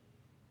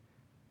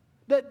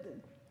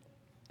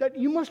 that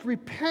you must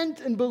repent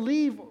and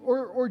believe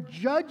or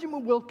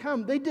judgment will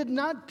come, they did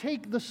not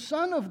take the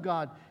Son of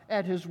God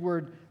at His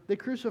word. They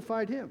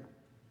crucified Him.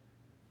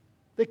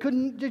 They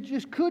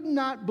just could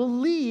not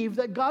believe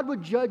that God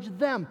would judge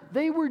them.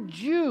 They were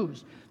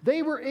Jews.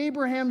 They were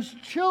Abraham's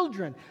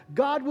children.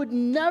 God would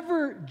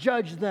never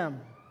judge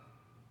them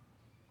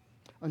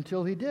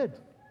until He did.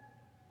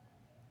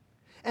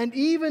 And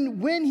even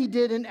when He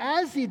did, and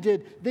as He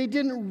did, they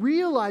didn't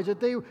realize it.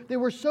 They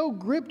were so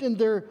gripped in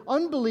their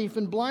unbelief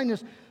and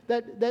blindness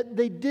that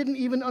they didn't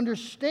even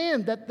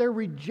understand that their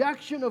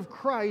rejection of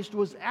Christ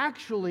was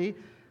actually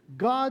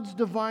God's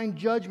divine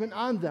judgment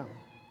on them.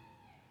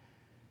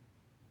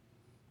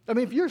 I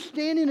mean, if you're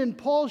standing in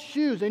Paul's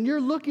shoes and you're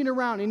looking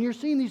around and you're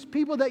seeing these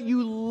people that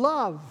you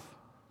love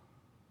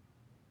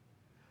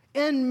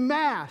en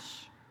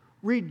masse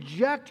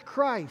reject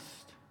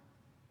Christ,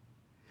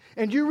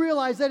 and you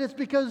realize that it's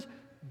because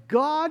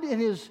God in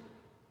His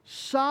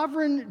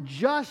sovereign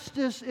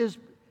justice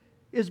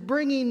is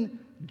bringing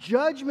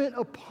judgment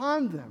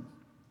upon them,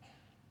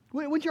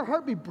 wouldn't your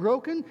heart be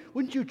broken?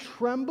 Wouldn't you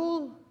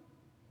tremble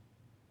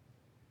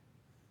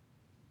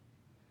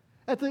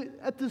at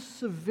the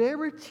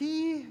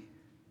severity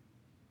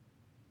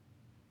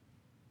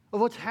of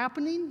what's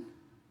happening?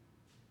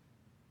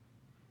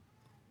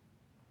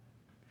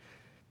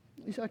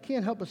 You see, I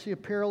can't help but see a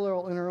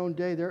parallel in our own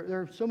day.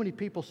 There are so many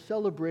people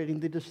celebrating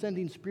the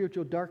descending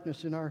spiritual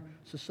darkness in our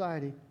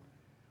society.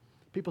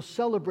 People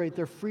celebrate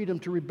their freedom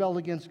to rebel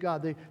against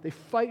God. They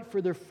fight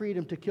for their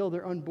freedom to kill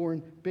their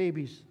unborn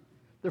babies,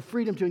 their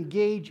freedom to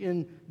engage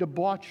in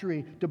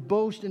debauchery, to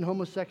boast in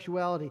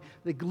homosexuality.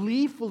 They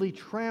gleefully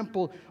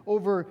trample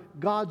over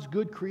God's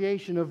good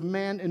creation of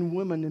man and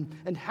woman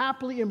and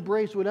happily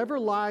embrace whatever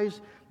lies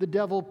the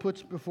devil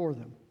puts before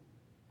them.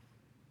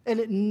 And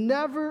it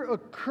never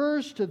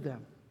occurs to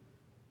them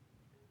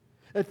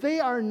that they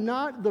are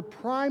not the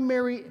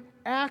primary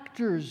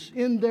actors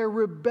in their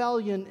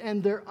rebellion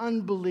and their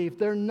unbelief.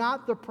 They're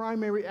not the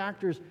primary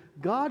actors.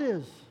 God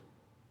is.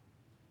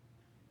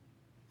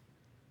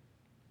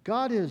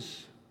 God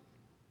is.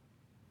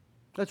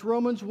 That's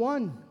Romans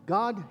 1.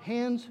 God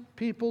hands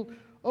people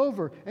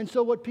over. And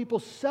so what people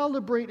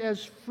celebrate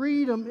as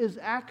freedom is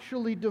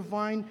actually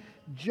divine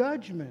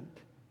judgment.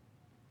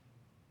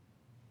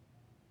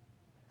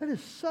 That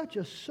is such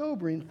a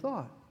sobering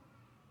thought.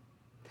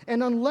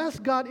 And unless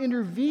God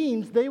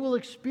intervenes, they will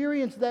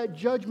experience that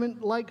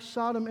judgment like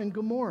Sodom and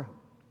Gomorrah.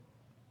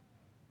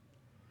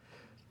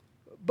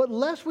 But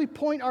lest we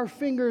point our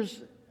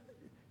fingers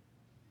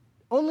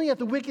only at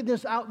the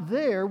wickedness out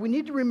there, we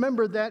need to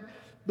remember that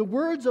the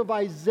words of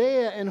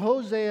Isaiah and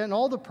Hosea and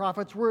all the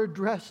prophets were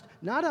addressed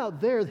not out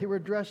there, they were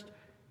addressed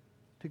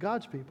to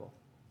God's people.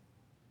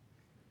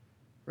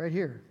 Right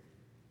here.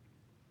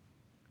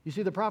 You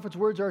see, the prophet's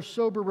words are a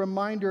sober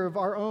reminder of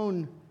our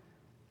own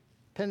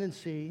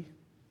tendency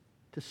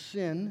to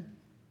sin,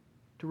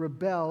 to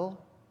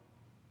rebel,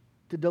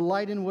 to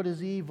delight in what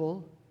is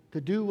evil,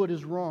 to do what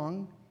is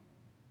wrong.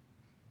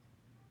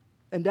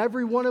 And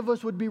every one of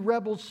us would be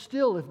rebels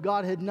still if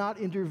God had not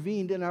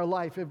intervened in our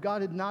life, if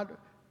God had not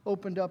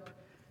opened up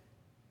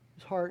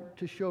His heart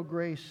to show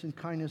grace and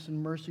kindness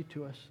and mercy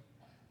to us.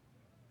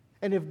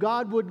 And if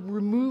God would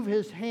remove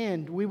His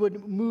hand, we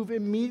would move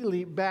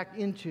immediately back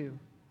into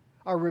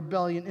our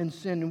rebellion and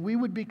sin, and we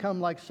would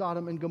become like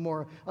Sodom and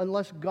Gomorrah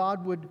unless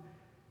God would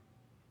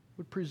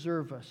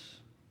preserve us.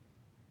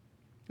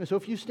 And so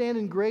if you stand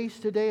in grace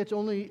today, it's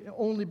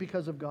only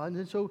because of God.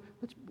 And so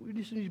we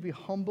just need to be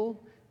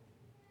humble,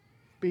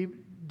 be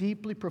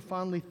deeply,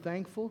 profoundly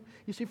thankful.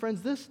 You see,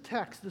 friends, this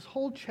text, this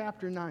whole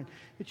chapter 9,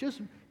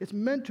 it's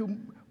meant to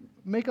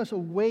make us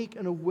awake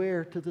and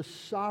aware to the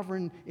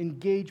sovereign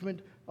engagement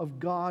of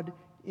God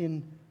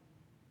in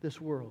this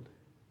world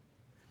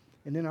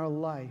and in our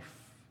life.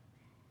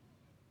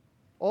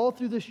 All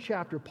through this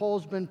chapter,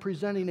 Paul's been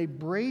presenting a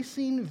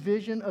bracing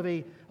vision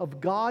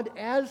of God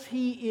as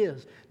He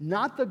is,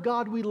 not the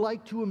God we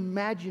like to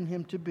imagine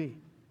Him to be,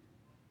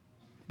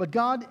 but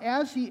God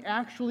as He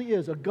actually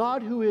is, a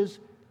God who is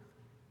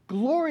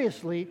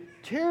gloriously,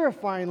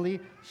 terrifyingly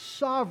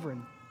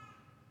sovereign,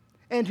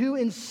 and who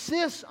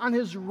insists on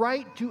His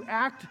right to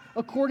act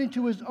according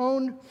to His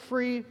own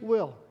free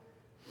will,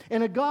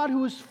 and a God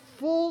who is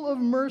full of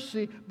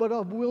mercy, but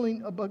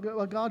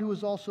a God who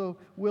is also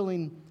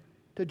willing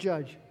to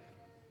judge.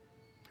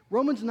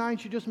 Romans 9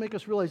 should just make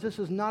us realize this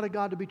is not a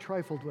God to be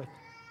trifled with.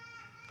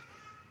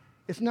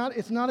 It's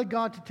not a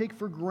God to take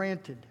for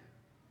granted.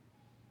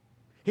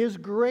 His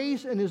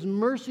grace and His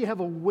mercy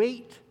have a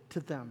weight to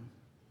them.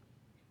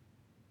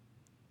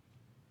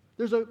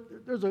 There's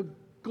a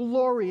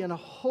glory and a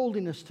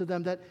holiness to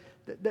them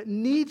that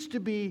needs to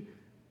be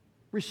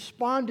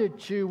responded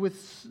to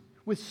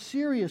with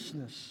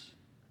seriousness.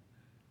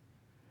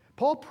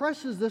 Paul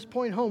presses this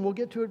point home. We'll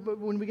get to it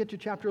when we get to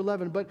chapter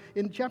 11. But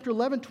in chapter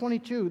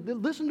 11:22,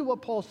 listen to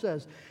what Paul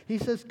says. He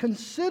says,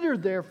 "Consider,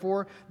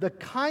 therefore, the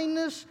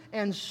kindness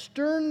and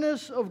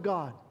sternness of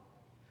God."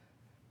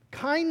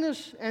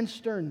 Kindness and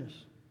sternness.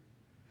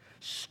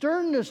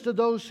 Sternness to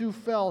those who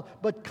fell,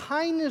 but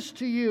kindness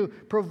to you,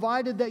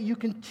 provided that you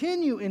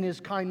continue in His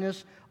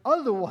kindness.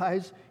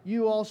 Otherwise,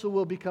 you also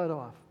will be cut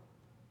off.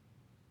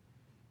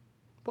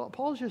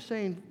 Paul's just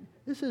saying,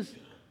 this is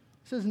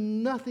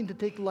nothing to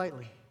take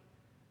lightly.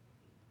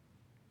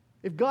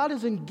 If God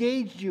has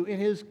engaged you in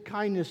His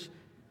kindness,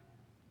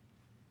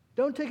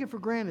 don't take it for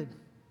granted.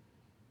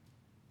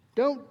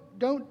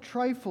 Don't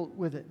trifle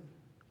with it.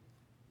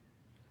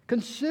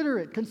 Consider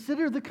it.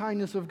 Consider the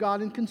kindness of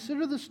God and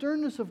consider the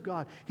sternness of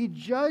God. He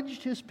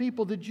judged His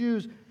people, the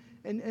Jews,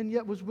 and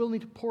yet was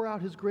willing to pour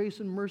out His grace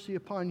and mercy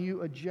upon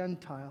you, a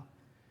Gentile.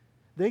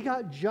 They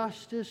got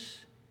justice,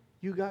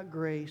 you got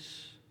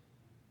grace.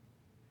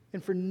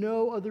 And for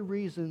no other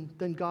reason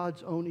than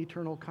God's own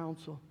eternal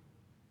counsel.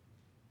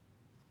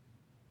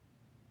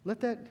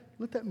 Let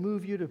that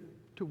move you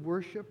to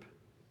worship,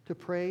 to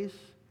praise,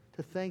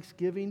 to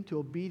thanksgiving, to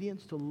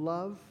obedience, to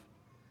love.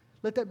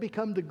 Let that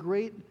become the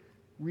great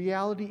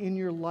reality in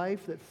your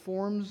life that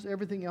forms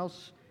everything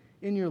else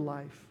in your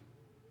life.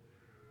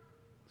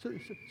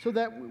 So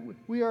that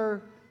we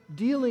are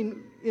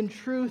dealing in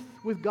truth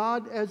with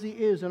God as He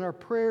is, and our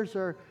prayers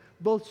are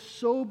both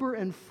sober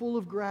and full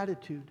of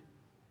gratitude.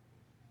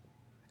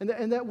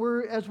 And that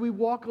we're, as we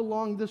walk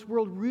along this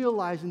world,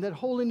 realizing that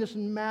holiness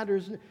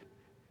matters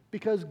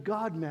because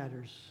God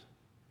matters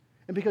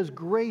and because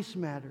grace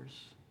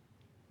matters.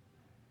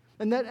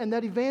 And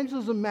that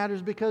evangelism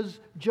matters because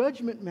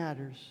judgment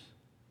matters.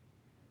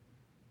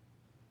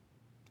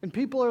 And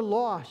people are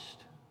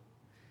lost,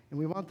 and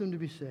we want them to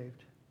be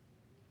saved.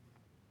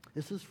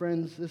 This is,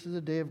 friends, this is a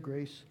day of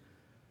grace.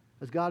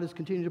 As God has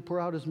continued to pour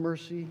out His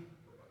mercy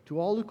to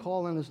all who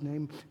call on His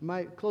name.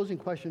 My closing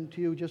question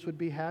to you just would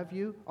be, have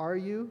you? Are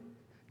you?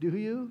 Do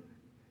you?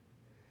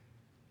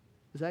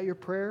 Is that your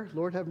prayer?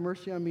 Lord, have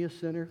mercy on me, a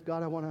sinner.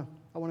 God, I want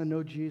to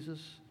know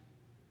Jesus.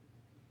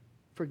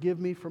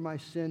 Forgive me for my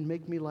sin.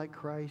 Make me like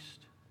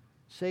Christ.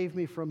 Save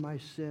me from my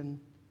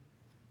sin.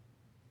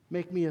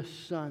 Make me a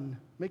son.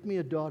 Make me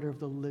a daughter of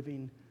the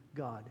living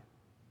God.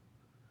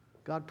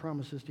 God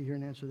promises to hear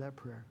and answer that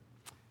prayer.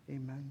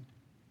 Amen.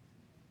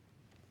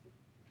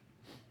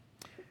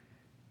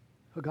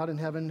 Oh, God in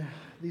heaven,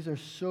 these are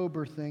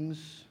sober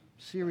things,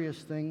 serious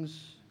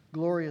things,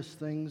 glorious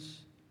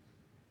things.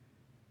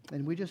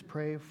 And we just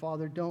pray,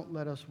 Father, don't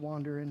let us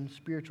wander in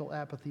spiritual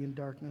apathy and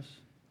darkness.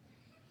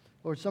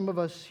 Lord, some of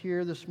us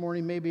here this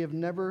morning maybe have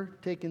never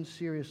taken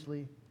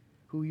seriously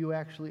who you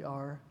actually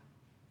are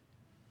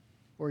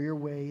or your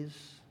ways.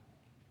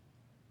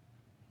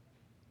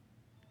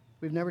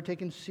 We've never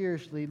taken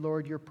seriously,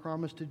 Lord, your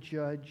promise to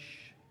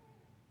judge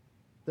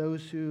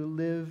those who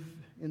live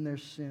in their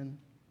sin.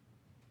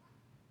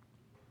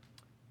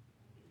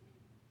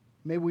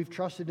 Maybe we've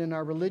trusted in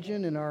our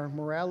religion, in our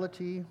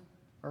morality,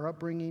 our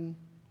upbringing,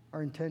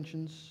 our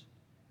intentions,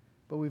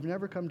 but we've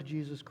never come to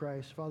Jesus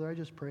Christ. Father, I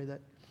just pray that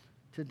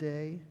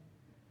today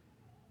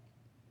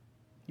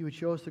you would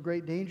show us the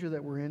great danger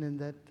that we're in, and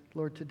that,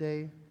 Lord,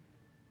 today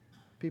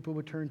people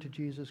would turn to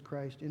Jesus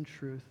Christ in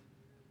truth.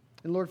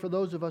 And Lord, for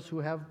those of us who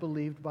have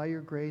believed by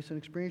your grace and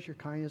experienced your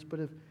kindness, but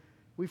if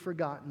we've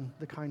forgotten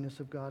the kindness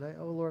of God,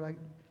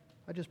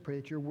 I just pray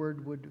that your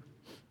word would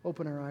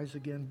open our eyes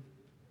again,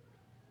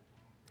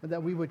 and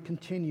that we would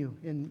continue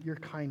in your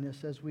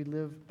kindness as we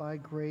live by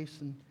grace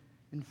and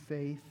in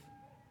faith,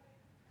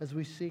 as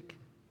we seek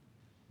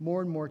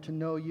more and more to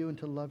know you and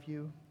to love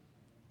you,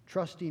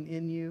 trusting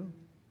in you.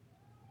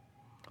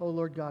 Oh,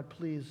 Lord God,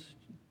 please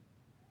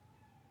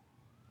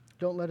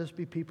don't let us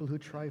be people who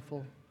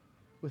trifle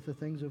with the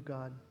things of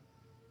God.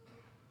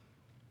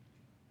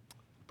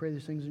 I pray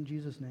these things in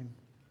Jesus' name.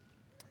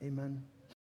 Amen.